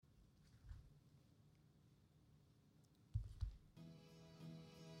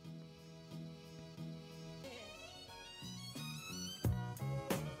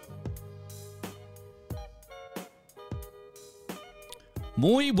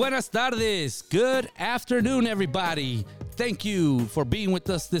Muy buenas tardes. Good afternoon, everybody. Thank you for being with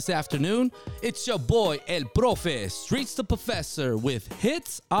us this afternoon. It's your boy, El Profe, Streetz the Professor, with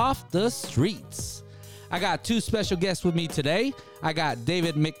Hitz off the Streets. I got two special guests with me today. I got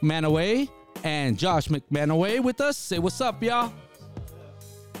David McManaway and Josh McManaway with us. Say what's up, y'all.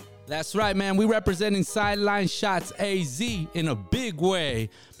 That's right, man. We representing Sideline Shots AZ in a big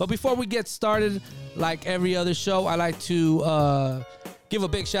way. But before we get started, like every other show, I like to give a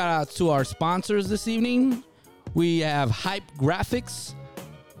big shout out to our sponsors this evening. We have Hype Graphics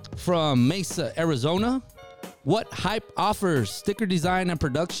from Mesa, Arizona. What Hype offers: sticker design and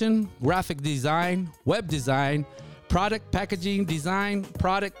production, graphic design, web design, product packaging design,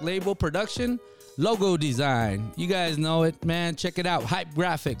 product label production, logo design. You guys know it, man. Check it out. Hype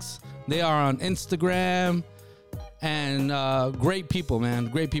Graphics. They are on Instagram. And great people, man.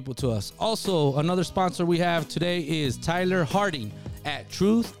 Great people to us. Also, another sponsor we have today is Tyler Harding at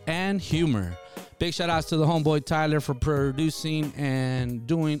Truth and Humor. Big shout outs to the homeboy Tyler for producing and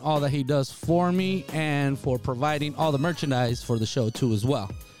doing all that he does for me and for providing all the merchandise for the show too as well.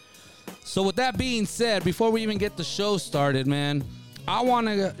 So with that being said, before we even get the show started, man, I want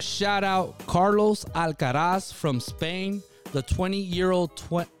to shout out Carlos Alcaraz from Spain, the 20-year-old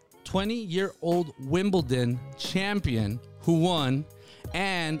Wimbledon champion who won.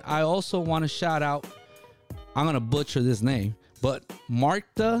 And I also want to shout out, I'm going to butcher this name, but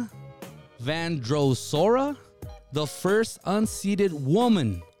Marta Vandrossora, the first unseeded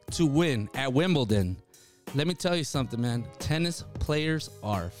woman to win at Wimbledon. Let me tell you something, man. Tennis players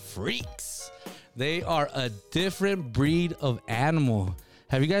are freaks. They are a different breed of animal.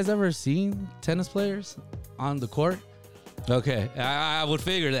 Have you guys ever seen tennis players on the court? Okay, I would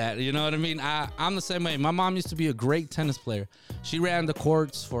figure that. You know what I mean? I'm the same way. My mom used to be a great tennis player. She ran the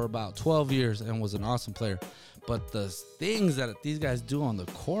courts for about 12 years and was an awesome player. But the things that these guys do on the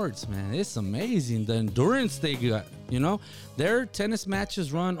courts, man, it's amazing. The endurance they got, you know. Their tennis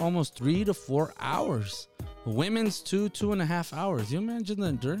matches run almost 3 to 4 hours. Women's 2.5 hours. You imagine the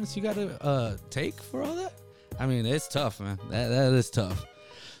endurance you got to take for all that? I mean, it's tough, man. That is tough.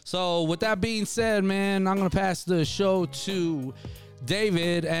 So with that being said, man, I'm going to pass the show to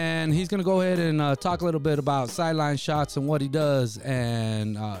David, and he's going to go ahead and talk a little bit about Sideline Shots and what he does.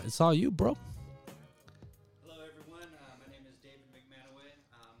 And it's all you, bro. Hello, everyone. My name is David McManaway.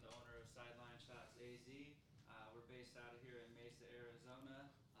 I'm the owner of Sideline Shots AZ. We're based out of here in Mesa, Arizona.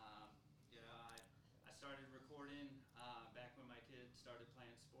 I started recording back when my kids started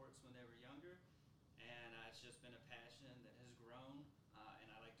playing sports when they were younger. And it's just been a passion that has grown. And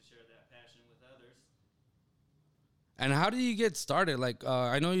I like to share that passion with others. And how did you get started? Like,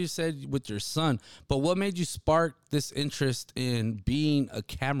 I know you said with your son, but what made you spark this interest in being a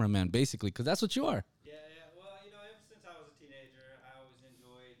cameraman, basically? Because that's what you are. Yeah. Well, ever since I was a teenager, I always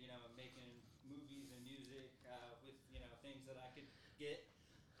enjoyed, making movies and music with, things that I could get,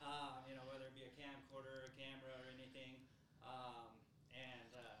 whether it be a camcorder, a camera, or anything.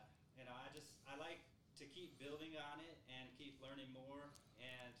 I like to keep building on it and keep learning more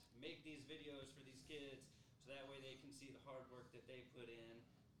and make these videos for these kids so that way they can see the hard work that they put in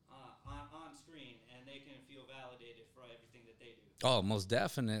on screen and they can feel validated for everything that they do. Oh, most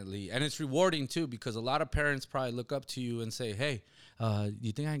definitely. And it's rewarding, too, because a lot of parents probably look up to you and say, hey,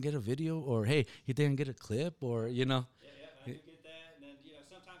 you think I can get a video? Or, hey, you think I can get a clip? Or, Yeah, I do get that. And then,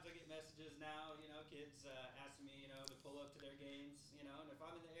 sometimes I get messages now, kids asking me, to pull up to their games, and if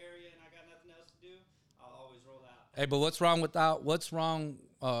I'm in the area and I got nothing else to do, I'll always roll out. Hey, but what's wrong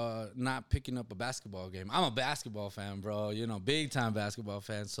not picking up a basketball game? I'm a basketball fan, bro, big time basketball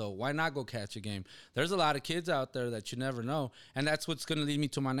fan. So why not go catch a game? There's a lot of kids out there that you never know. And that's what's going to lead me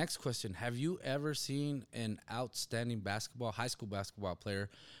to my next question. Have you ever seen an outstanding high school basketball player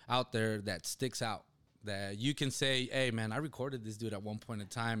out there that sticks out? That you can say, hey, man, I recorded this dude at one point in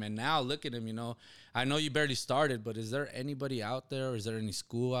time, and now look at him, I know you barely started, but is there anybody out there, or is there any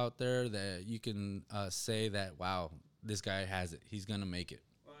school out there that you can say that, wow, this guy has it, he's going to make it?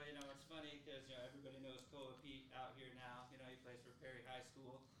 Well, it's funny because, everybody knows Koa Pete out here now. He plays for Perry High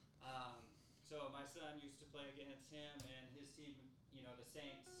School. So my son used to play against him and his team, the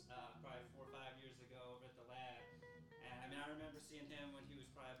Saints, probably 4 or 5 years ago over at the lab. And, I remember seeing him when he was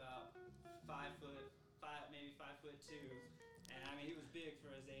probably about 5'2", and he was big for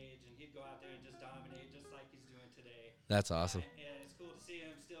his age, and he'd go out there and just dominate, just like he's doing today. That's awesome. And it's cool to see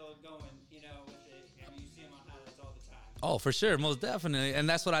him still going, with it, and you see him on highlights all the time. Oh, for sure, most definitely, and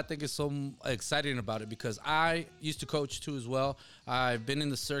that's what I think is so exciting about it because I used to coach too as well. I've been in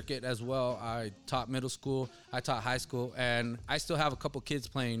the circuit as well. I taught middle school, I taught high school, and I still have a couple kids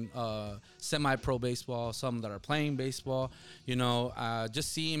playing semi-pro baseball. Some that are playing baseball.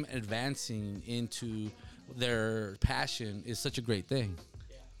 Just see them advancing into their passion is such a great thing.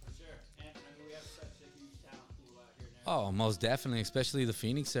 Yeah, for sure. And I mean, we have such a huge talent pool out here now. Oh, most definitely, especially the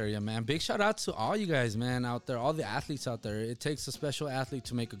Phoenix area, man. Big shout out to all you guys, man, out there, all the athletes out there. It takes a special athlete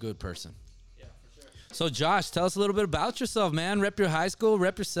to make a good person. Yeah, for sure. So, Josh, tell us a little bit about yourself, man. Rep your high school,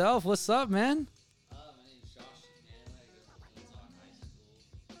 rep yourself. What's up, man? My name's Josh Manley. I go to Hitz High School.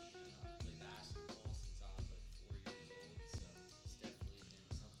 Play basketball since I was like 4 years old, so it's definitely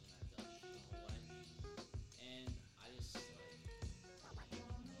been something I've done my whole life. And I just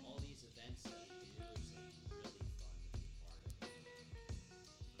all these events that we do is really fun to be part of.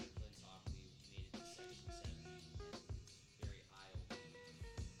 For Blitz Talk, we made it to Section 7, and very eye-opening.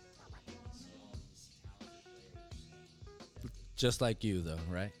 So all these talented players. Just like you, though,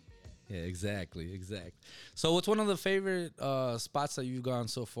 right? Yeah, exactly. So what's one of the favorite spots that you've gone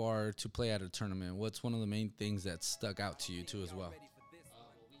so far to play at a tournament? What's one of the main things that stuck out to you, too, as well? Well,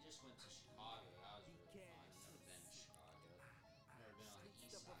 we just went to Chicago. That was really fun. I've never been to Chicago. Never been on the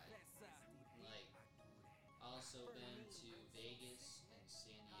east side. Like, I also been to Vegas and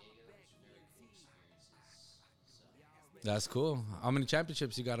San Diego. It's very cool experiences. So, That's cool. How many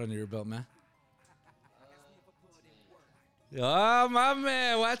championships you got under your belt, man? Oh, my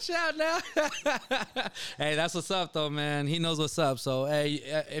man. Watch out now. Hey, that's what's up, though, man. He knows what's up. So, hey,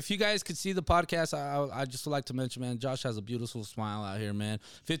 if you guys could see the podcast, I just would like to mention, man, Josh has a beautiful smile out here, man.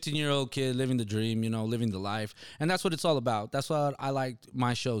 15-year-old kid living the dream, living the life. And that's what it's all about. That's what I like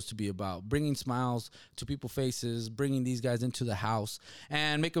my shows to be about, bringing smiles to people's faces, bringing these guys into the house,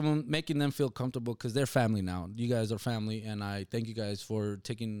 and making them feel comfortable because they're family now. You guys are family, and I thank you guys for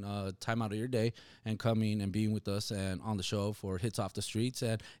taking time out of your day and coming and being with us and on the show for Hitz Off the Streets,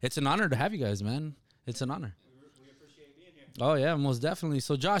 and it's an honor to have you guys, man. It's an honor. We appreciate being here. Oh yeah, most definitely.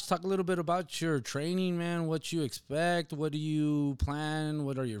 So Josh, talk a little bit about your training, man. What you expect? What do you plan?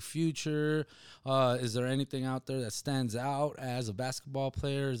 What are your future? Is there anything out there that stands out as a basketball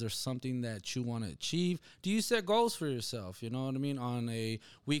player? Is there something that you want to achieve? Do you set goals for yourself? You know what I mean, on a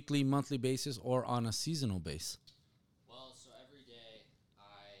weekly, monthly basis, or on a seasonal basis? well, so every day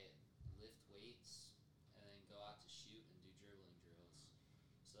I lift weights and then go out to shoot and do dribbling drills.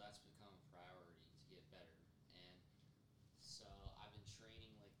 So that's become a priority to get better. And so I've been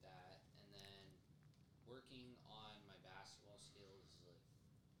training like that, and then working on my basketball skills is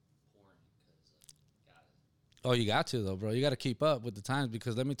like pouring because got it. Oh, you got to, though, bro. You got to keep up with the times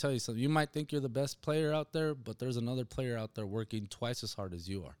because let me tell you something. You might think you're the best player out there, but there's another player out there working twice as hard as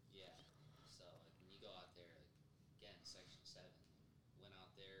you are. Yeah. So like when you go out there, like again, Section 7, went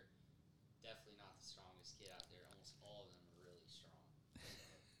out there, definitely not the strongest kid out there. Almost all of them are really strong.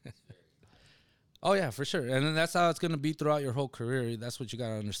 So it's very high. Oh, yeah, for sure. And then that's how it's going to be throughout your whole career. That's what you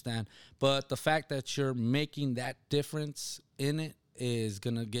got to understand. But the fact that you're making that difference in it is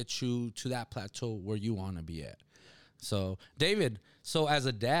going to get you to that plateau where you want to be at. So, David, so as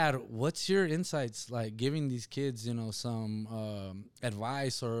a dad, what's your insights like giving these kids, some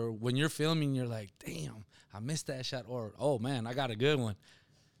advice, or when you're filming, you're like, damn, I missed that shot, or, oh, man, I got a good one.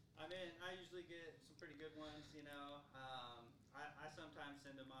 I mean, I usually get some pretty good ones, I sometimes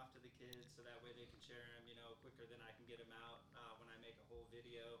send them off to the kids so that way they can share them, quicker than I can get them out. When I make a whole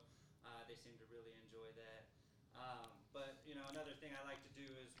video, they seem to really enjoy that. But, another thing I like to do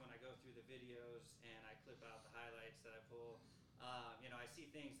is when I go through the videos and I clip out the highlights that I pull, I see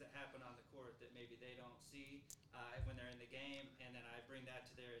things that happen on the court that maybe they don't see when they're in the game, and then I bring that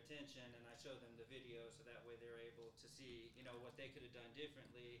to their attention and I show them the video so that way they're able to see, what they could have done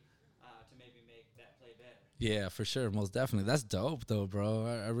differently to maybe make that play better. Yeah, for sure. Most definitely. That's dope, though, bro.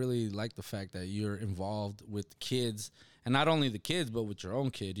 I really like the fact that you're involved with kids, and not only the kids, but with your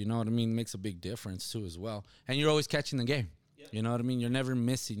own kid. You know what I mean? It makes a big difference, too, as well. And you're always catching the game. Yep. You know what I mean? You're never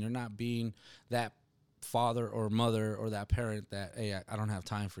missing. You're not being that father or mother or that parent that, hey, I don't have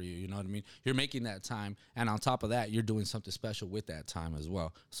time for you. You know what I mean? You're making that time, and on top of that, you're doing something special with that time as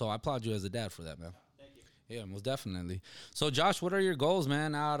well. So I applaud you as a dad for that, man. Thank you. Yeah, most definitely. So, Josh, what are your goals,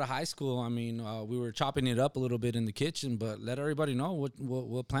 man, out of high school? I mean, we were chopping it up a little bit in the kitchen, but let everybody know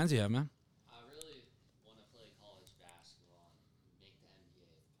what plans you have, man. I really want to play college basketball and make the NBA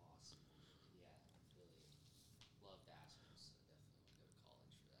if possible. Yeah, I really love basketball, so definitely want to go to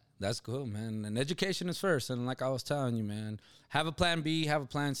college for that. That's cool, man. And education is first. And like I was telling you, man, have a plan B, have a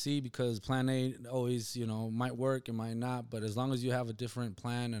plan C, because plan A always, might work, it might not. But as long as you have a different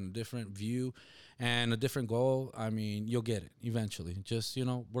plan and a different view and a different goal, I mean, you'll get it eventually. Just,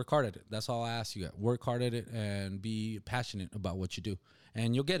 work hard at it. That's all I ask you. Work hard at it and be passionate about what you do.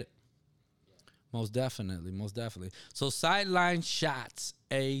 And you'll get it. Most definitely. Most definitely. So Sideline Shots,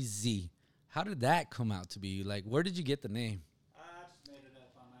 AZ. How did that come out to be? Like, where did you get the name? I just made it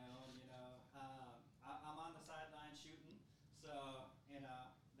up on my own, I'm on the sideline shooting, so,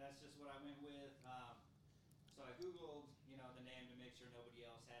 that's just what I went with. So I Googled, the name to make sure nobody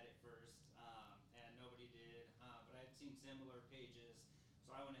else had it first, and nobody did, but I had seen similar pages,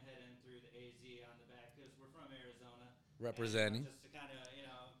 so I went ahead and threw the AZ on the back, because we're from Arizona. Representing. And, just to kind of,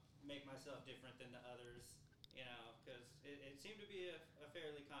 make myself different than the others, because it seemed to be a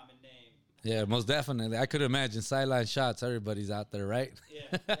fairly common name. Yeah, most definitely. I could imagine Sideline Shots. Everybody's out there, right? Yeah.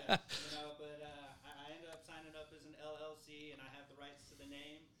 But I ended up signing up as an LLC, and I have the rights to the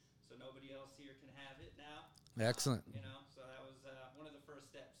name, so nobody else here can have it now. Excellent. So that was one of the first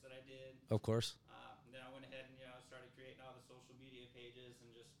steps that I did. Of course. And then I went ahead and started creating all the social media pages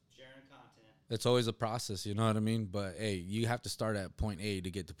and just sharing content. It's always a process, you know what I mean? But, hey, you have to start at point A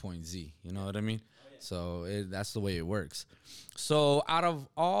to get to point Z, you know what I mean? Oh, yeah. So that's the way it works. So out of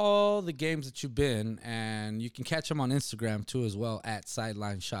all the games that you've been, and you can catch them on Instagram too as well, at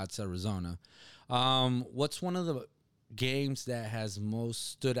Sideline Shots Arizona, what's one of the games that has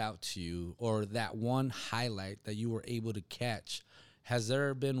most stood out to you, or that one highlight that you were able to catch? Has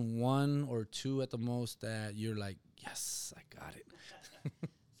there been one or two at the most that you're like, yes, I got it? I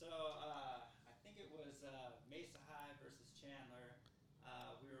think it was Mesa High versus Chandler.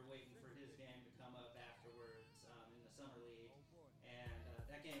 We were waiting for his game to come up afterwards in the summer league, and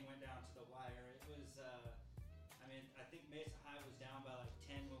that game went down to the wire. It was, I think Mesa High was down by like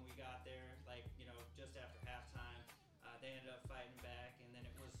 10 when we got there, just after halftime. They ended up fighting back, and then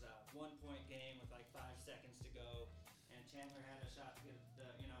it was a 1-point game with like 5 seconds to go, and Chandler had a shot to get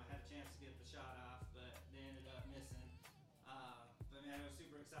had a chance to get the shot off, but they ended up missing. But man, it was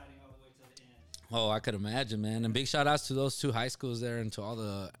super exciting all the way till the end. Oh, I could imagine, man. And big shout outs to those two high schools there, and to all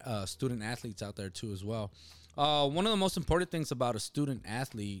the student athletes out there too as well. One of the most important things about a student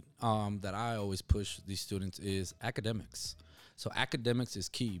athlete that I always push these students is academics. So academics is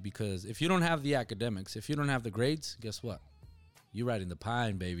key, because if you don't have the academics, if you don't have the grades, guess what? You're riding the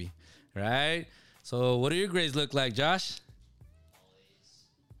pine, baby, right? So what do your grades look like, Josh?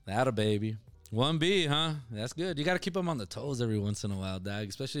 That a baby. 1B, huh? That's good. You got to keep them on the toes every once in a while, dog,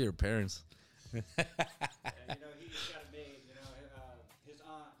 especially your parents. Yeah, he's got it made. His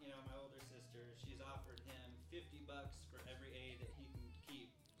aunt, my older sister, she's offered him $50 for every A that he can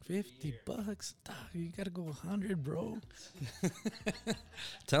keep. $50? Dog, you got to go 100, bro.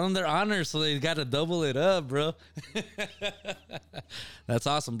 Tell them they're honors, so they got to double it up, bro. That's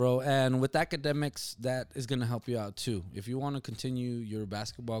awesome, bro. And with academics, that is going to help you out too. If you want to continue your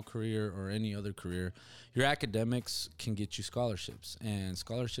basketball career or any other career, your academics can get you scholarships, and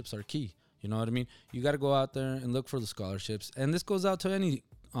scholarships are key. You know what I mean? You got to go out there and look for the scholarships. And this goes out to any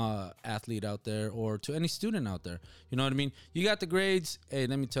athlete out there, or to any student out there. You know what I mean? You got the grades. Hey,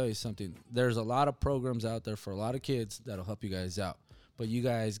 let me tell you something. There's a lot of programs out there for a lot of kids that'll help you guys out. But you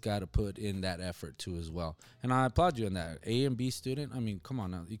guys got to put in that effort too as well. And I applaud you on that. A and B student, I mean, come on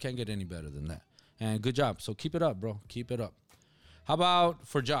now. You can't get any better than that. And good job. So keep it up, bro. Keep it up. How about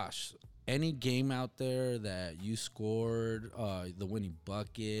for Josh? Any game out there that you scored the winning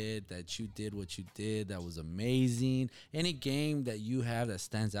bucket, that you did what you did that was amazing? Any game that you have that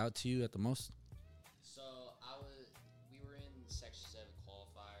stands out to you at the most? So we were in Section 7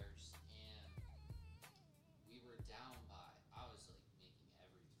 qualifiers, and we were down by, I was like making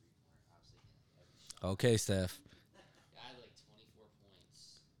every three-pointer. I was taking every shot. Okay, Steph. I had like 24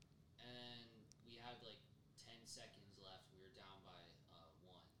 points, and we had like 10 seconds left. We were down by 1.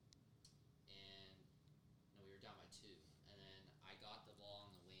 And no, we were down by 2. And then I got the ball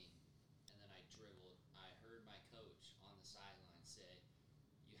on the wing, and then I dribbled. I heard my coach on the sideline say,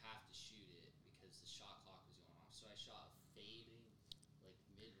 "You have to shoot it," because the shot clock was going off. So I shot a fading, like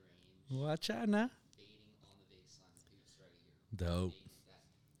mid-range. Watch out now. Fading on the baseline. The hoops right here. Dope.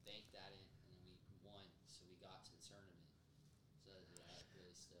 Banked that in, and then we won. So we got to the tournament. So that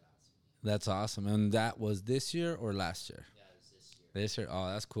really stood out to me. That's awesome. And that was this year or last year? Yeah, it was this year. This year.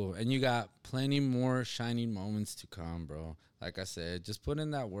 Oh, that's cool. And you got plenty more shining moments to come, bro. Like I said, just put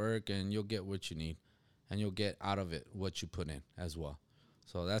in that work and you'll get what you need. And you'll get out of it what you put in as well.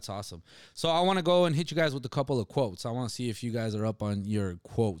 So that's awesome. So I want to go and hit you guys with a couple of quotes. I want to see if you guys are up on your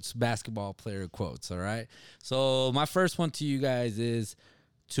quotes, basketball player quotes, all right? So my first one to you guys is,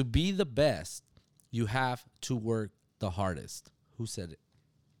 To be the best, you have to work the hardest. Who said it?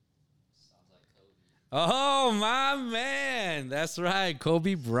 Sounds like Kobe. Oh, my man. That's right.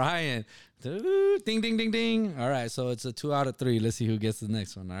 Kobe Bryant. Ding, ding, ding, ding. All right, so it's a 2 out of 3. Let's see who gets the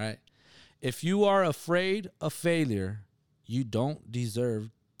next one, all right? If you are afraid of failure, you don't deserve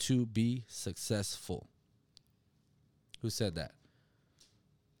to be successful. Who said that?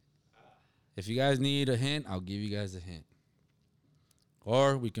 If you guys need a hint, I'll give you guys a hint.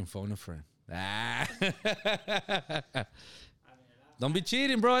 Or we can phone a friend. Ah. Don't be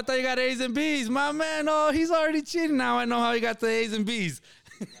cheating, bro. I thought you got A's and B's. My man, oh, he's already cheating. Now I know how he got the A's and B's.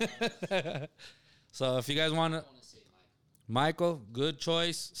 So if you guys want to. I want to say Michael. Michael, good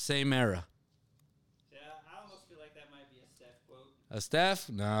choice. Same era. Yeah, I almost feel like that might be a Steph quote. A Steph?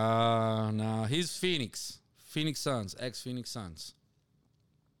 No. He's Phoenix. Phoenix Suns. Ex-Phoenix Suns.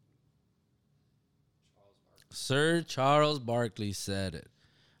 Sir Charles Barkley said it.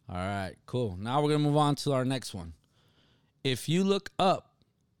 All right, cool. Now we're going to move on to our next one. If you look up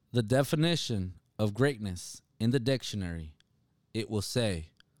the definition of greatness in the dictionary, it will say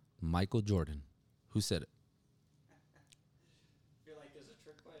Michael Jordan. Who said it? I feel like there's a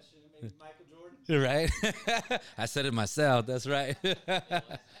trick question. Maybe Michael Jordan. Right? I said it myself. That's right.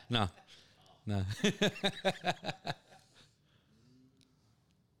 No.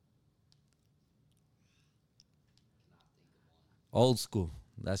 Old school.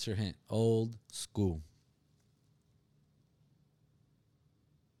 That's your hint. Old school.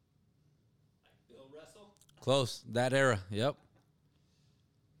 Like Bill Russell, Close. That era. Yep.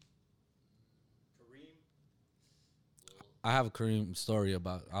 Kareem. I have a Kareem story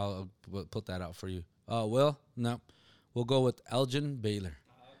about. I'll put that out for you. Will? No. We'll go with Elgin Baylor.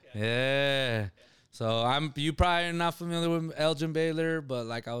 Okay. Yeah. So you probably are not familiar with Elgin Baylor, but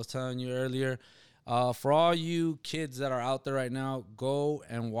like I was telling you earlier, for all you kids that are out there right now, go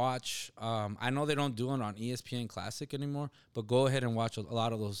and watch. I know they don't do it on ESPN Classic anymore, but go ahead and watch a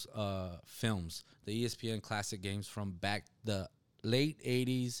lot of those films, the ESPN Classic games from back the late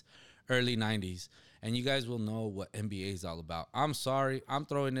 80s, early 90s. And you guys will know what NBA is all about. I'm sorry, I'm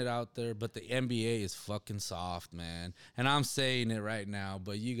throwing it out there, but the NBA is fucking soft, man. And I'm saying it right now,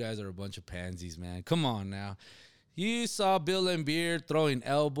 but you guys are a bunch of pansies, man. Come on now. You saw Bill Laimbeer throwing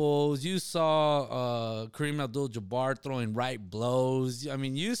elbows. You saw Kareem Abdul-Jabbar throwing right blows. I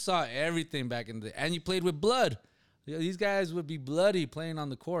mean, you saw everything back in the day. And you played with blood. These guys would be bloody playing on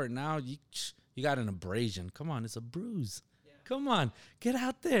the court. Now you got an abrasion. Come on, it's a bruise. Yeah. Come on, get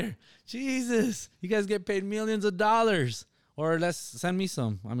out there. Jesus, you guys get paid millions of dollars. Or send me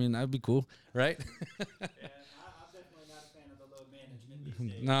some. I mean, that'd be cool, right? Yeah, I'm definitely not a fan of the load management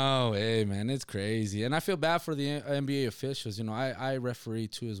these days. No, hey, man, it's crazy. And I feel bad for the NBA officials. You know, I referee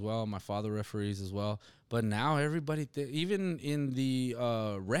too as well. My father referees as well. But now everybody, even in the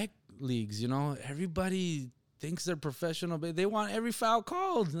rec leagues, you know, everybody thinks they're professional, but they want every foul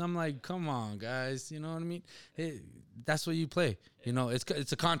called. And I'm like, come on, guys. You know what I mean? Hey, that's what you play. You know,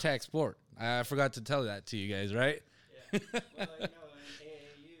 it's a contact sport. I forgot to tell that to you guys, right? Yeah. Well, in AAU,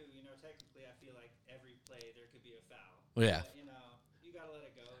 technically I feel like every play there could be a foul. Yeah. But, you got to let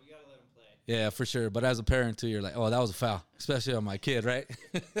it go. You got to let them play. Yeah, for sure. But as a parent, too, you're like, oh, that was a foul, especially on my kid, right?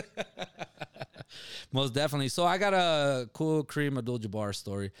 Most definitely. So I got a cool Kareem Abdul-Jabbar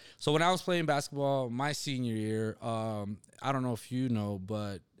story. So when I was playing basketball my senior year, I don't know if you know,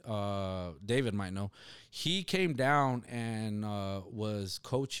 but David might know. He came down and was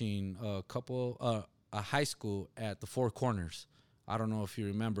coaching a high school at the Four Corners. I don't know if you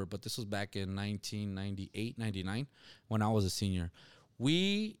remember, but this was back in 1998, 99 when I was a senior.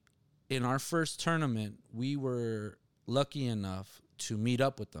 In our first tournament, we were lucky enough to meet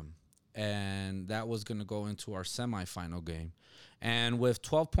up with them. And that was going to go into our semifinal game. And with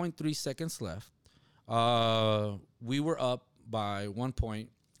 12.3 seconds left, we were up by 1 point.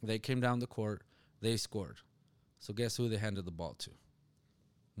 They came down the court. They scored. So guess who they handed the ball to?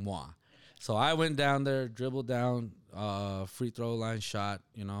 Moi. So I went down there, dribbled down, free throw line shot,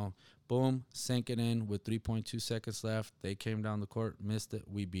 boom, sank it in with 3.2 seconds left. They came down the court, missed it.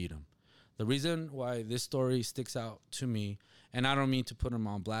 We beat them. The reason why this story sticks out to me, and I don't mean to put him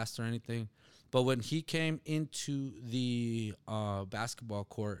on blast or anything, but when he came into the basketball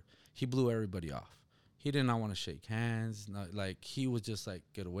court, he blew everybody off. He did not want to shake hands. He was just like,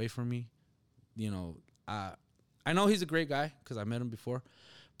 get away from me. I know he's a great guy because I met him before,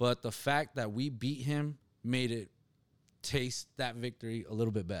 but the fact that we beat him made it taste that victory a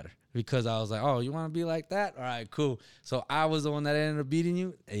little bit better because I was like, oh, you want to be like that? All right, cool. So I was the one that ended up beating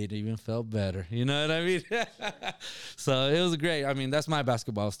you. It even felt better. You know what I mean? So it was great. I mean, that's my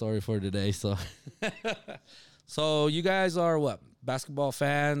basketball story for today. So So you guys are what? Basketball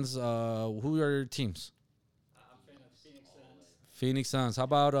fans? Who are your teams? I'm a fan of Phoenix Suns. Phoenix Suns. How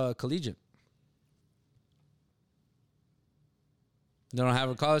about collegiate? You don't have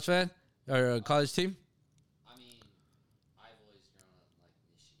a college fan or a college team? I mean, I've always grown up in like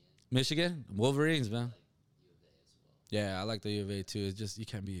Michigan. Michigan? Wolverines, man. Like U of A as well. Yeah, I like the U of A too. It's just you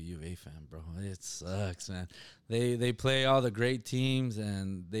can't be a U of A fan, bro. It sucks, man. They play all the great teams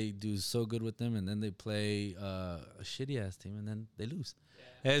and they do so good with them, and then they play a shitty ass team and then they lose.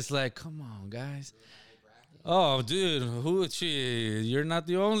 Yeah. It's like, come on, guys. Bracket. Oh, dude, you're not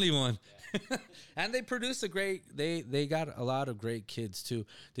the only one. And they produce they got a lot of great kids too.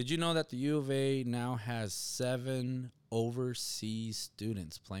 Did you know that the U of A now has 7 overseas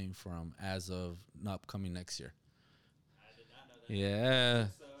students playing for them as of upcoming next year? I did not know that. Yeah.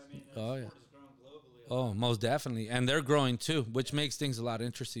 So, I mean, the Oh, yeah. sport has grown globally. Oh, most definitely. And they're growing too, which makes things a lot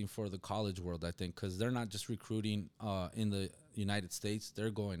interesting for the college world, I think, because they're not just recruiting in the United States.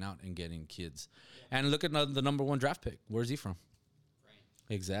 They're going out and getting kids. And look at the number 1 draft pick. Where's he from?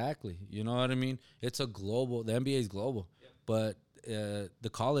 Exactly. You know what I mean? It's the NBA is global. Yep. But the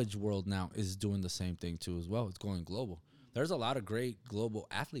college world now is doing the same thing too as well. It's going global. There's a lot of great global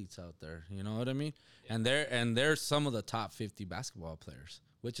athletes out there. You know what I mean? Yeah. And they're some of the top 50 basketball players,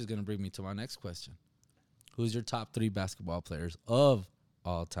 which is going to bring me to my next question. Who's your top 3 basketball players of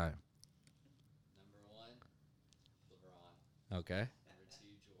all time? Number 1, LeBron. Okay. Number 2,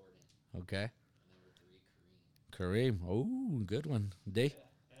 Jordan. Okay. And number 3, Kareem. Kareem. Oh, good one. Day.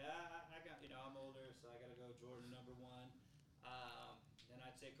 Yeah, I got, I'm older, so I got to go Jordan number 1. Then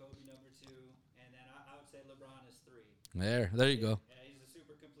I'd say Kobe number 2, and then I would say LeBron is 3. There you go. Yeah, he's a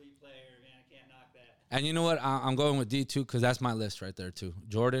super complete player, man. I can't knock that. And you know what? I'm going with D too because that's my list right there too.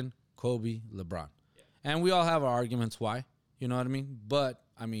 Jordan, Kobe, LeBron. Yeah. And we all have our arguments why. You know what I mean? But,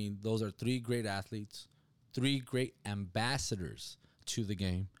 I mean, those are 3 great athletes, 3 great ambassadors to the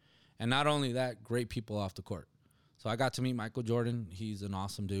game. And not only that, great people off the court. So I got to meet Michael Jordan. He's an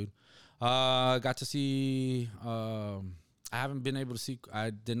awesome dude. Got to see I haven't been able to see. I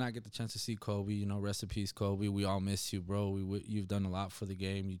did not get the chance to see Kobe. You know, rest in peace, Kobe. We all miss you, bro. You've done a lot for the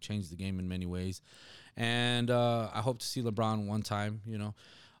game. You changed the game in many ways, and I hope to see LeBron one time. You know,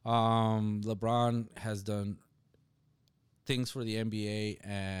 LeBron has done things for the NBA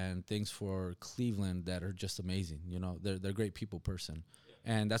and things for Cleveland that are just amazing. You know, they're great people person.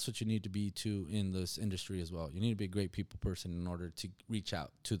 And that's what you need to be too in this industry as well. You need to be a great people person in order to reach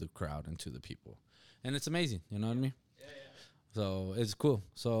out to the crowd and to the people. And it's amazing. You know what I mean? Yeah. So it's cool.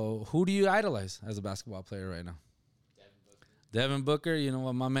 So who do you idolize as a basketball player right now? Devin Booker. You know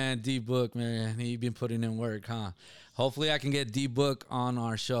what, my man D Book, man, he been putting in work, huh? Hopefully I can get D Book on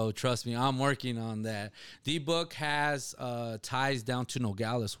our show. Trust me, I'm working on that. D Book has ties down to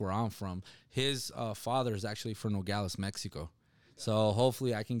Nogales, where I'm from. His father is actually from Nogales, Mexico. So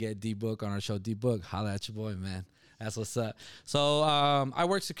hopefully I can get D Book on our show. D Book, holla at your boy, man. That's what's up. So I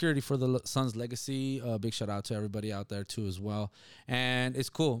work security for the Suns Legacy. Big shout out to everybody out there too as well. And it's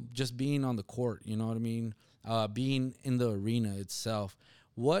cool just being on the court. You know what I mean? Being in the arena itself.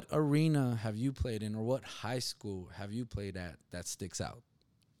 What arena have you played in, or what high school have you played at that sticks out?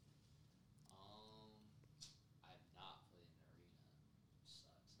 I've not played in an arena. Sucks.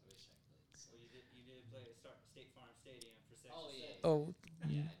 I wish I could. Well, you did play at State Farm Stadium for Section Oh, yeah. 6. Oh,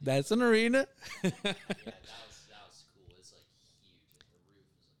 Yeah, that's an arena. yeah, that was cool. It's like huge. Like, the roof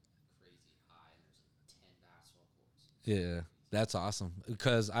is like crazy high, and there's like 10 basketball courts. Yeah, that's awesome.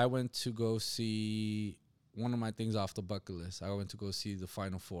 Because I went to go see one of my things off the bucket list. I went to go see the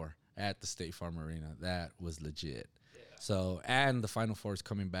Final Four at the State Farm Arena. That was legit. Yeah. So, and the Final Four is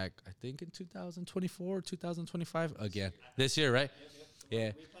coming back, I think, in 2024, 2025 again. This year, right? Yep. So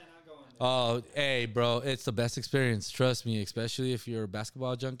Yeah. we plan on going there. Oh, hey, bro, it's the best experience. Trust me, especially if you're a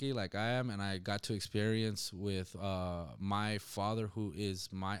basketball junkie like I am. And I got to experience with my father, who is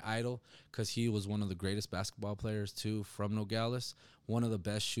my idol, because he was one of the greatest basketball players, too, from Nogales. One of the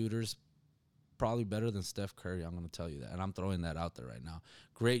best shooters, probably better than Steph Curry. I'm going to tell you that. And I'm throwing that out there right now.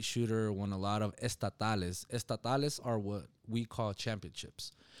 Great shooter, won a lot of estatales. Estatales are what we call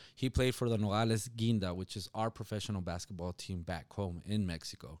championships. He played for the Nogales Guinda, which is our professional basketball team back home in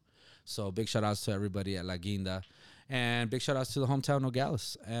Mexico. So big shout outs to everybody at La Guinda, and big shout outs to the hometown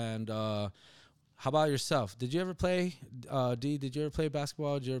Nogales. And how about yourself? Did you ever play, D? Did you ever play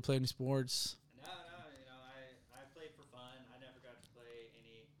basketball? Did you ever play any sports? No, I played for fun. I never got to play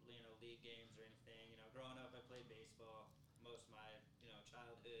any, league games or anything. Growing up, I played baseball most of my,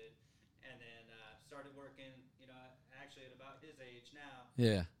 childhood, and then started working, actually at about his age now.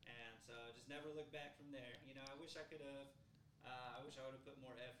 Yeah. And so just never looked back from there. I wish I could have. I wish I would have put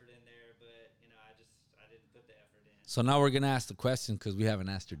more effort in there, but I didn't put the effort in. So now we're gonna ask the question because we haven't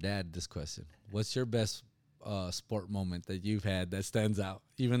asked your dad this question. What's your best sport moment that you've had that stands out,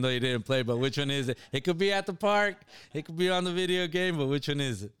 even though you didn't play? But which one is it? It could be at the park, it could be on the video game, but which one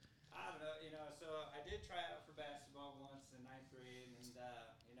is it? I don't know, so I did try out for basketball once in 9th grade, and,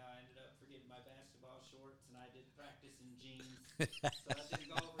 I ended up forgetting my basketball shorts, and I did practice in jeans, so that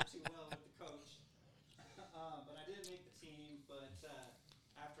didn't go over too well with the coach. But I did make the team, but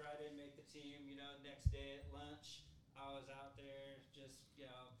after I didn't make the team, next day at lunch, I was out there just,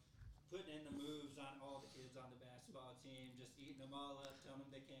 putting in the moves on all the kids on the basketball team, just eating them all up, telling them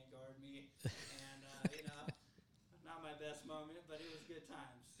they can't guard me, and, not my best moment, but it was good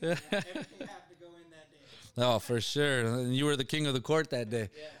times. Everything happened to go in that day. Oh, for sure. And you were the king of the court that day.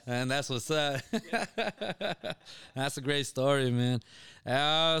 Yes. And that's what's up. Yeah. That's a great story, man.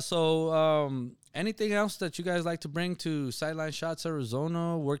 Anything else that you guys like to bring to Sideline Shots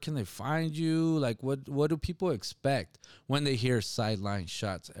Arizona? Where can they find you? Like, what do people expect when they hear Sideline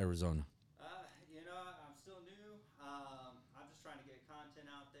Shots Arizona? I'm still new. I'm just trying to get content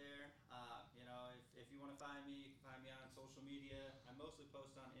out there. If you want to find me, you can find me on social media. I mostly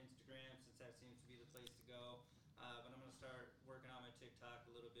post on Instagram since that seems to be the place to go. But I'm going to start working on my TikTok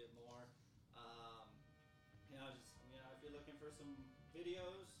a little bit more. If you're looking for some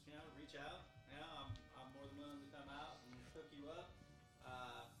videos, reach out. I'm more than willing to come out and hook you up.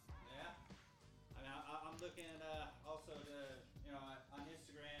 I'm looking also to, on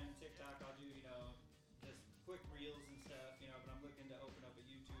Instagram and TikTok, I'll do, just quick reels and stuff, but I'm looking to open up a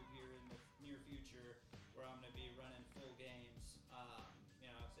YouTube here in the near future where I'm going to be running full games. So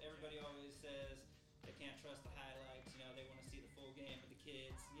everybody always says they can't trust the highlights, they want to see the full game of the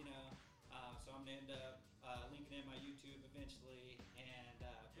kids, so I'm going to end up linking in my YouTube eventually and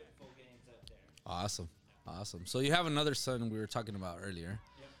putting full games up there. Awesome. So you have another son we were talking about earlier.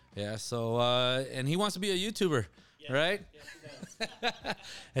 Yep. Yeah, so, and he wants to be a YouTuber, Yes. right? Yes, he does.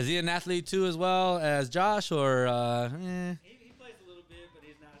 Is he an athlete too as well as Josh, or He plays a little bit, but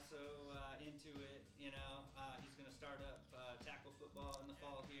he's not so into it. He's going to start up tackle football in the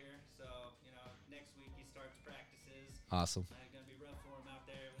fall here. So, next week he starts practices. Awesome. It's going to be rough for him out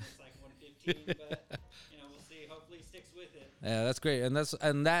there when it's like 1:15, but we'll see. Hopefully he sticks with it. Yeah, that's great, and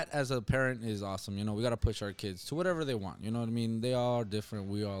that as a parent is awesome. We got to push our kids to whatever they want. You know what I mean? They all are different.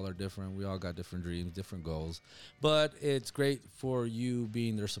 We all are different. We all got different dreams, different goals. But it's great for you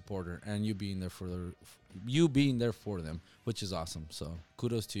being their supporter and you being there for them, which is awesome. So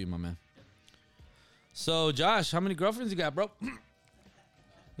kudos to you, my man. So Josh, how many girlfriends you got, bro?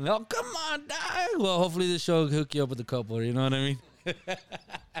 No, come on, dog. Well, hopefully this show will hook you up with a couple. You know what I mean?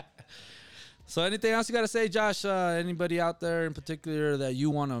 So anything else you got to say, Josh? Anybody out there in particular that you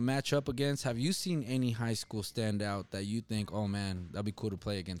want to match up against? Have you seen any high school stand out that you think, oh, man, that'd be cool to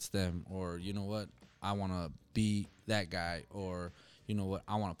play against them? Or, you know what, I want to be that guy. Or, you know what,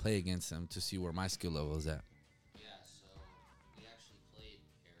 I want to play against them to see where my skill level is at. Yeah, so we actually played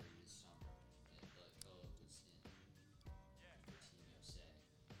Perry this summer, but Koa was in for Team USA.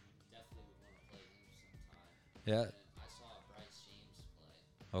 Definitely would want to play him sometime. Yeah. And I saw Bryce James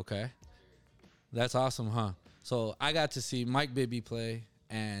play. Okay. Very cool. That's awesome, huh? So I got to see Mike Bibby play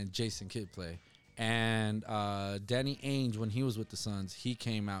and Jason Kidd play. And Danny Ainge, when he was with the Suns, he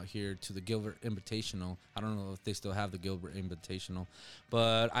came out here to the Gilbert Invitational. I don't know if they still have the Gilbert Invitational,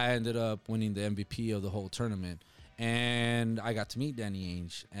 but I ended up winning the MVP of the whole tournament. And I got to meet Danny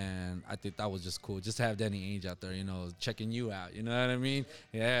Ainge, and I think that was just cool, just to have Danny Ainge out there, checking you out. You know what I mean?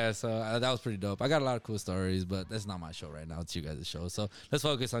 Yeah, so that was pretty dope. I got a lot of cool stories, but that's not my show right now. It's you guys' show, so let's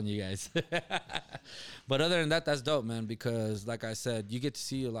focus on you guys. But other than that, that's dope, man, because like I said, you get to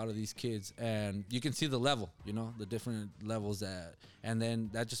see a lot of these kids, and you can see the level, the different levels and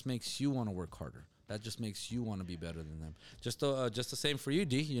then that just makes you want to work harder. That just makes you want to be better than them. Just the same for you,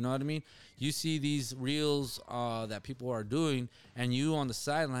 D. You know what I mean? You see these reels that people are doing, and you on the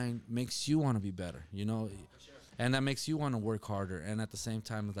sideline makes you want to be better, Sure. And that makes you want to work harder. And at the same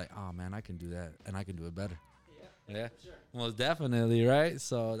time, it's like, oh, man, I can do that, and I can do it better. Yeah, for sure. Most definitely, right?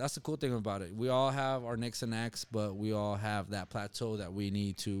 So that's the cool thing about it. We all have our nicks and knacks, but we all have that plateau that we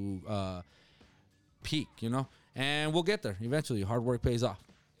need to peak, And we'll get there eventually. Hard work pays off.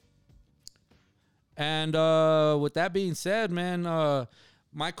 And with that being said, man,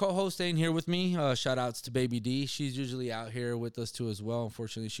 my co-host ain't here with me. Shout outs to Baby D. She's usually out here with us too as well.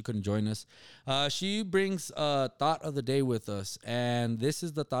 Unfortunately, she couldn't join us. She brings a thought of the day with us. And this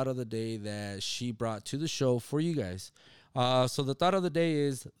is the thought of the day that she brought to the show for you guys. So the thought of the day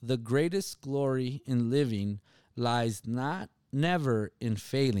is, the greatest glory in living lies never in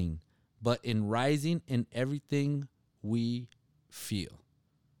failing, but in rising in everything we feel.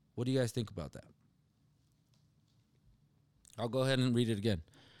 What do you guys think about that? I'll go ahead and read it again.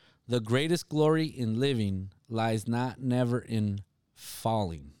 The greatest glory in living lies not never in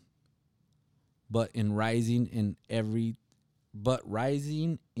falling, but in rising in every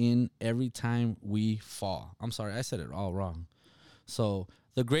time we fall. I'm sorry, I said it all wrong. So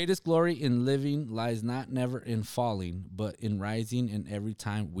the greatest glory in living lies not never in falling, but in rising in every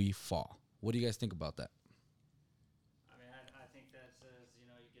time we fall. What do you guys think about that? I mean, I think that says, you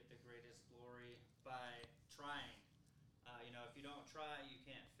know, you get the greatest glory by trying. If you don't try, you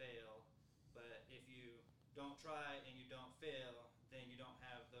can't fail. But if you don't try and you don't fail, then you don't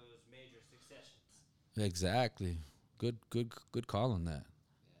have those major successions. Exactly. Good call on that.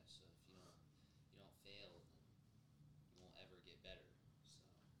 Yeah, so if you don't fail, then you won't ever get better. So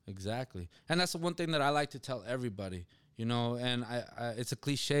Exactly. And that's the one thing that I like to tell everybody, and I it's a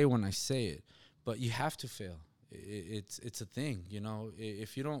cliche when I say it, but you have to fail. It's a thing,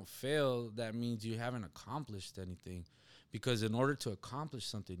 If you don't fail, that means you haven't accomplished anything, because in order to accomplish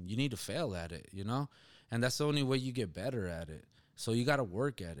something, you need to fail at it, And that's the only way you get better at it. So you got to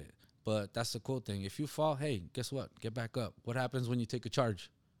work at it. But that's the cool thing. If you fall, hey, guess what? Get back up. What happens when you take a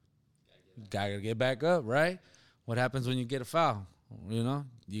charge? Gotta get back up, right? What happens when you get a foul?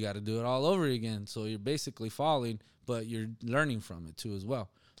 You got to do it all over again. So you're basically falling, but you're learning from it too as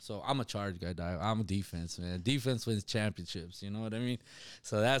well. So I'm a charge guy, dog. I'm a defense, man. Defense wins championships. You know what I mean?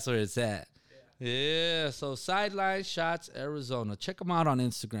 So that's where it's at. Yeah, so Sideline Shots, Arizona. Check him out on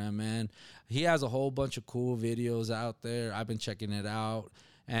Instagram, man. He has a whole bunch of cool videos out there. I've been checking it out.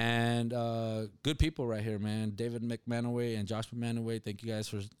 And good people right here, man. David McManaway and Josh McManaway, thank you guys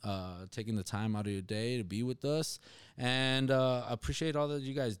for taking the time out of your day to be with us. And appreciate all that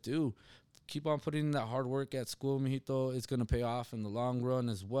you guys do. Keep on putting in that hard work at school, mijito. It's going to pay off in the long run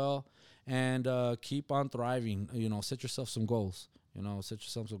as well. And keep on thriving. Set yourself some goals. Set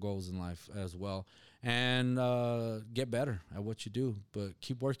yourself some goals in life as well. And get better at what you do, but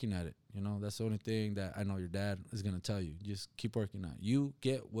keep working at it. That's the only thing that I know your dad is going to tell you. Just keep working at it. You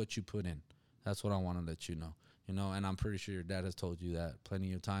get what you put in. That's what I want to let you know. And I'm pretty sure your dad has told you that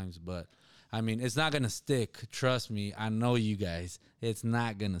plenty of times. But, I mean, it's not going to stick. Trust me. I know you guys. It's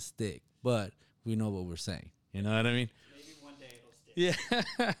not going to stick. But we know what we're saying. You know what I mean? Maybe one day it'll stick.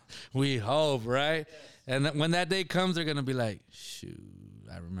 Yeah. We hope, right? Yes. And when that day comes, they're going to be like, shoot,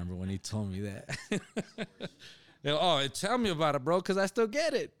 I remember when he told me that. Tell me about it, bro, because I still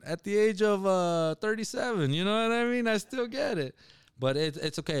get it at the age of 37. You know what I mean? I still get it. But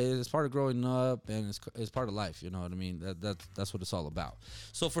it's okay. It's part of growing up, and it's part of life. You know what I mean? That's what it's all about.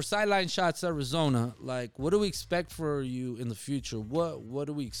 So for Sideline Shots Arizona, like, what do we expect for you in the future? What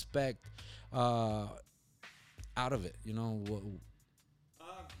do we expect out of it? So,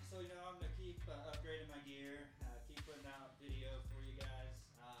 I'm going to keep upgrading my gear, keep putting out video for you guys,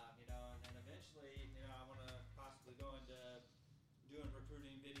 and then eventually, I want to possibly go into doing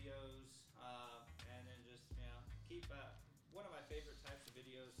recruiting videos, and then just, keep, one of my favorite types of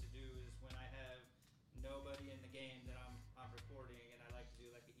videos to do is when I have nobody in the game that I'm recording, and I like to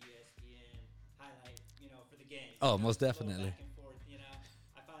do like an ESPN highlight, for the game. Oh, most definitely. Back and forth,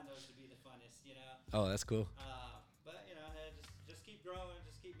 I find those to be the funnest, Oh, that's cool. But just keep growing,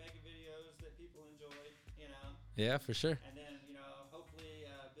 just keep making videos that people enjoy, Yeah, for sure. And then, hopefully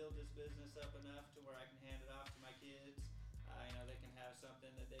build this business up enough to where I can hand it off to my kids. They can have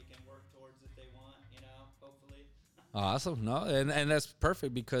something that they can work towards if they want, hopefully. Awesome. No, and that's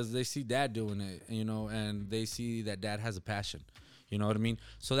perfect because they see dad doing it, and they see that dad has a passion. You know what I mean?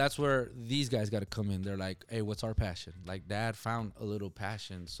 So that's where these guys got to come in. They're like, hey, what's our passion? Like, dad found a little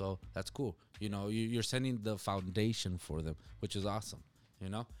passion, so that's cool. You're setting the foundation for them, which is awesome.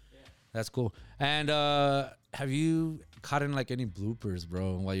 Yeah. That's cool. And have you caught in, like, any bloopers,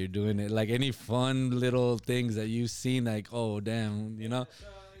 bro, while you're doing it? Like, any fun little things that you've seen, like, oh, damn, So, a lot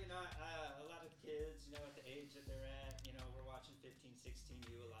of kids, at the age that they're at, we're watching 15,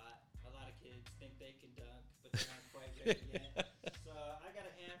 16U a lot. A lot of kids think they can dunk, but they're not quite ready yet. So I got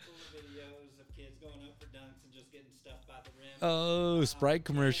a handful of videos of kids going up for dunks and just getting stuffed by the rim. Oh, Sprite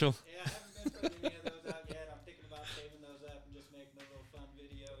commercial. Yeah, I haven't been putting any of those out yet. I'm thinking about saving those up and just making a little fun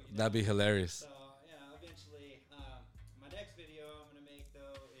video. That'd be hilarious. So, eventually, my next video I'm going to make,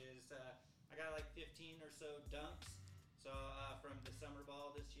 though, is I got like 15 or so dunks. So from the summer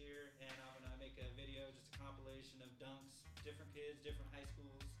ball this year, and I'm going to make a video, just a compilation of dunks, different kids, different high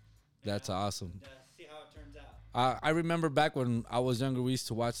schools. That's awesome. And, see how it turns out. I remember back when I was younger, we used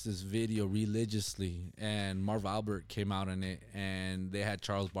to watch this video religiously, and Marv Albert came out in it, and they had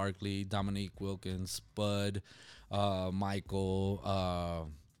Charles Barkley, Dominique Wilkins, Spud, Michael,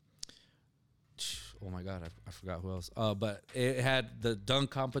 oh my God, I forgot who else. But it had the dunk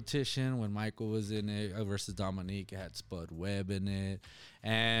competition when Michael was in it versus Dominique. It had Spud Webb in it.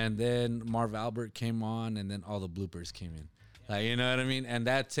 And then Marv Albert came on, and then all the bloopers came in. Like, you know what I mean? And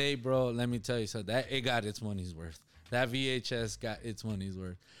that tape, bro, let me tell you, so that it got its money's worth. That VHS got its money's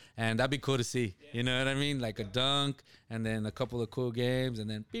worth. And that'd be cool to see. You know what I mean? Like a dunk and then a couple of cool games and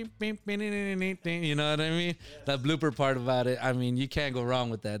then beep, beep, beep, beep, beep, you know what I mean? That blooper part about it, I mean, you can't go wrong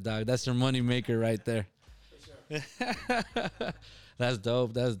with that, dog. That's your money maker right there. For sure. That's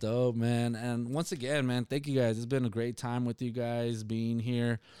dope. That's dope, man. And once again, man, thank you guys. It's been a great time with you guys being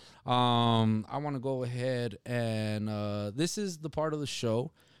here. I want to go ahead and this is the part of the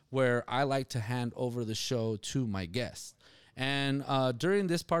show where I like to hand over the show to my guests. And during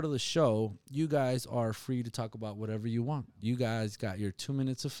this part of the show, you guys are free to talk about whatever you want. You guys got your 2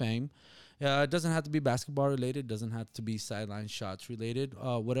 minutes of fame. It doesn't have to be basketball related. Doesn't have to be sideline shots related.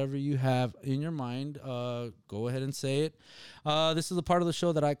 Whatever you have in your mind, go ahead and say it. This is the part of the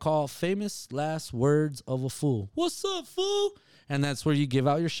show that I call Famous Last Words of a Fool. What's up, fool? And that's where you give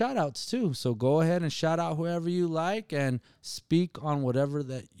out your shout outs too. So go ahead and shout out whoever you like and speak on whatever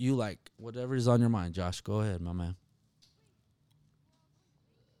that you like. Whatever is on your mind. Josh, go ahead, my man.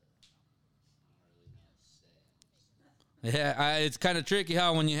 Yeah, it's kind of tricky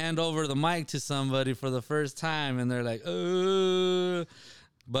how when you hand over the mic to somebody for the first time and they're like,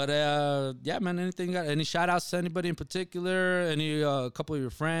 But yeah, man, anything you got? Any shout outs to anybody in particular? Any couple of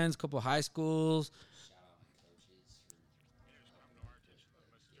your friends, couple of high schools?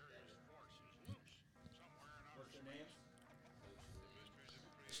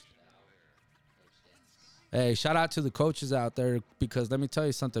 Hey, shout out to the coaches out there because let me tell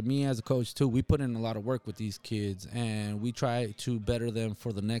you something. Me as a coach, too, we put in a lot of work with these kids, and we try to better them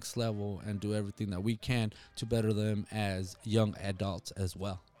for the next level and do everything that we can to better them as young adults as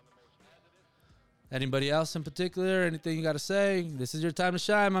well. Anybody else in particular? Anything you got to say? This is your time to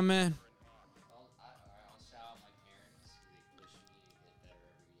shine, my man. I'll shout out my parents. They push me to get better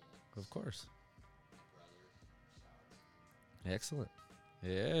every day. Of course. My brother, shout out to him. Excellent.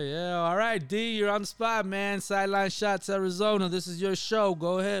 Yeah. All right, D, you're on the spot, man. Sideline Shots, Arizona. This is your show.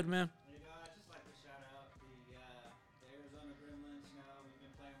 Go ahead, man. You know, I'd just like to shout out the Arizona Gremlins. You know, we've been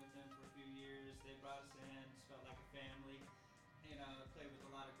playing with them for a few years. They brought us in. It's felt like a family. You know, played with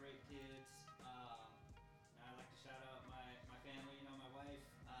a lot of great kids. I'd like to shout out my family. You know, my wife,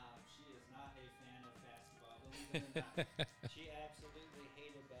 she is not a fan of basketball. Believe it or not. She absolutely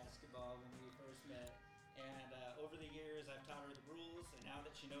hated basketball when we first met. And over the years, I've taught her the rules, and now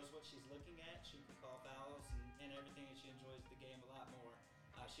that she knows what she's looking at, she can call fouls and everything, and she enjoys the game a lot more.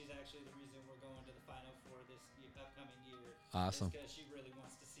 She's actually the reason we're going to the Final Four this upcoming year. Awesome. Because she really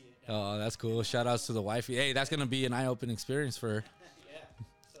wants to see it. Oh, that's cool. Shout outs to the wifey. Hey, that's going to be an eye-opening experience for her. Yeah.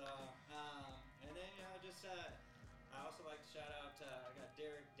 So, and then, you know, just I also like to shout out, I got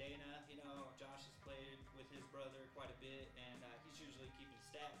Derek Dana. You know, Josh has played with his brother quite a bit, and he's usually keeping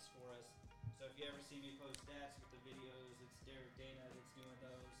stats for us. So if you ever see me post stats with the videos, it's Derek Dana that's doing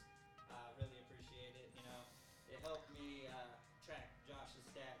those. Really appreciate it. You know, it helped me track Josh's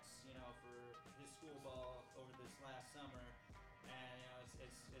stats, you know, for his school ball over this last summer. And you know,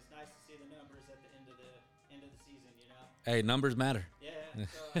 it's nice to see the numbers at the end of the season. You know. Hey, numbers matter. Yeah.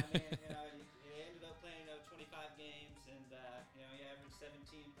 So I mean, you know, you ended up playing 25 games, and you know, you averaged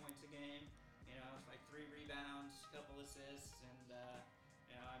 17 points a game. You know, it's like 3 rebounds, couple assists, and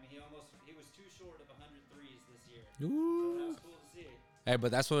you know, I mean, he was too short of 100 threes this year. Ooh. So that was cool to see. Hey,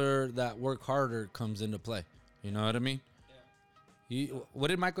 but that's where that work harder comes into play. You know what I mean? Yeah. What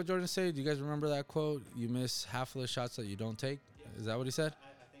did Michael Jordan say? Do you guys remember that quote? You miss half of the shots that you don't take. Yeah. Is that what he said? I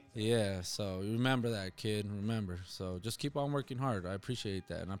think so. Yeah, so remember that, kid. Remember. So just keep on working hard. I appreciate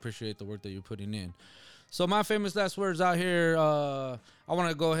that, and I appreciate the work that you're putting in. So my famous last words out here, I want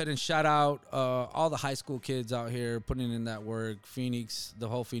to go ahead and shout out all the high school kids out here putting in that work. Phoenix, the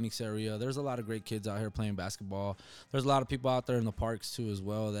whole Phoenix area. There's a lot of great kids out here playing basketball. There's a lot of people out there in the parks too as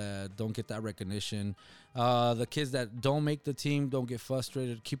well that don't get that recognition. The kids that don't make the team, don't get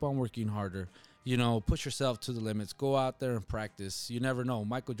frustrated. Keep on working harder. You know, push yourself to the limits. Go out there and practice. You never know.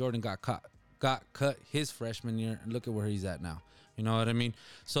 Michael Jordan got cut his freshman year, and look at where he's at now. You know what I mean?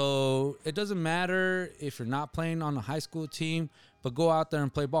 So it doesn't matter if you're not playing on a high school team, but go out there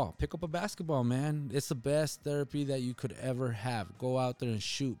and play ball. Pick up a basketball, man. It's the best therapy that you could ever have. Go out there and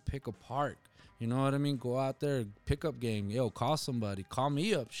shoot. Pick a park. You know what I mean? Go out there, pick up game. Yo, call somebody. Call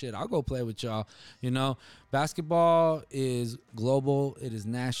me up. Shit, I'll go play with y'all. You know, basketball is global. It is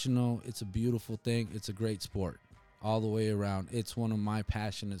national. It's a beautiful thing. It's a great sport. all the way around. It's one of my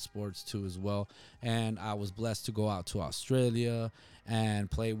passionate sports too as well. And I was blessed to go out to Australia and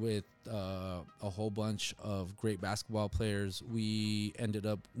play with a whole bunch of great basketball players. We ended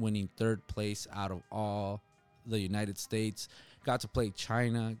up winning 3rd place out of all the United States. Got to play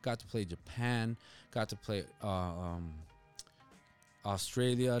China, got to play Japan, got to play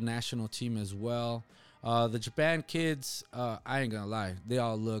Australia national team as well. The Japan kids, I ain't gonna lie, they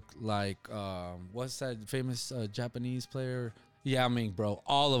all look like what's that famous Japanese player? Yeah, I mean, bro,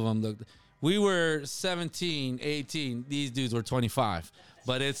 all of them look. We were 17, 18. These dudes were 25,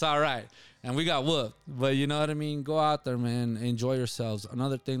 but it's all right. And we got whooped. But you know what I mean? Go out there, man. Enjoy yourselves.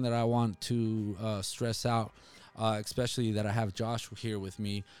 Another thing that I want to stress out, especially that I have Josh here with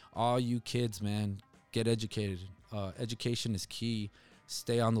me. All you kids, man, get educated. Education is key.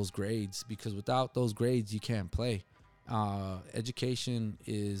 Stay on those grades, because without those grades, you can't play. Education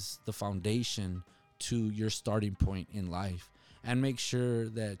is the foundation to your starting point in life, and make sure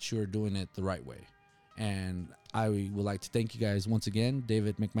that you're doing it the right way. And I would like to thank you guys once again,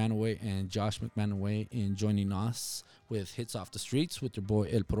 David McManaway and Josh McManaway, in joining us with Hitz Off the Streets with your boy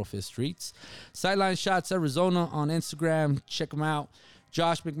El Profe Streetz. Sideline Shots Arizona on Instagram. Check them out.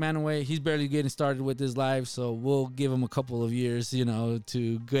 Josh McManaway, he's barely getting started with his life, so we'll give him a couple of years,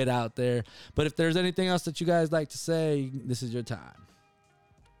 to get out there. But if there's anything else that you guys like to say, this is your time.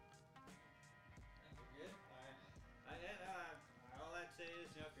 All I'd say is,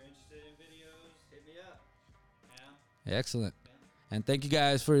 if you're interested in videos, hit me up. Excellent. And thank you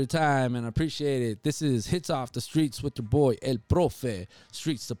guys for your time, and I appreciate it. This is Hitz Off the Streets with your boy El Profe,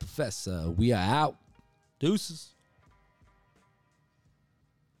 Streetz the Professor. We are out. Deuces.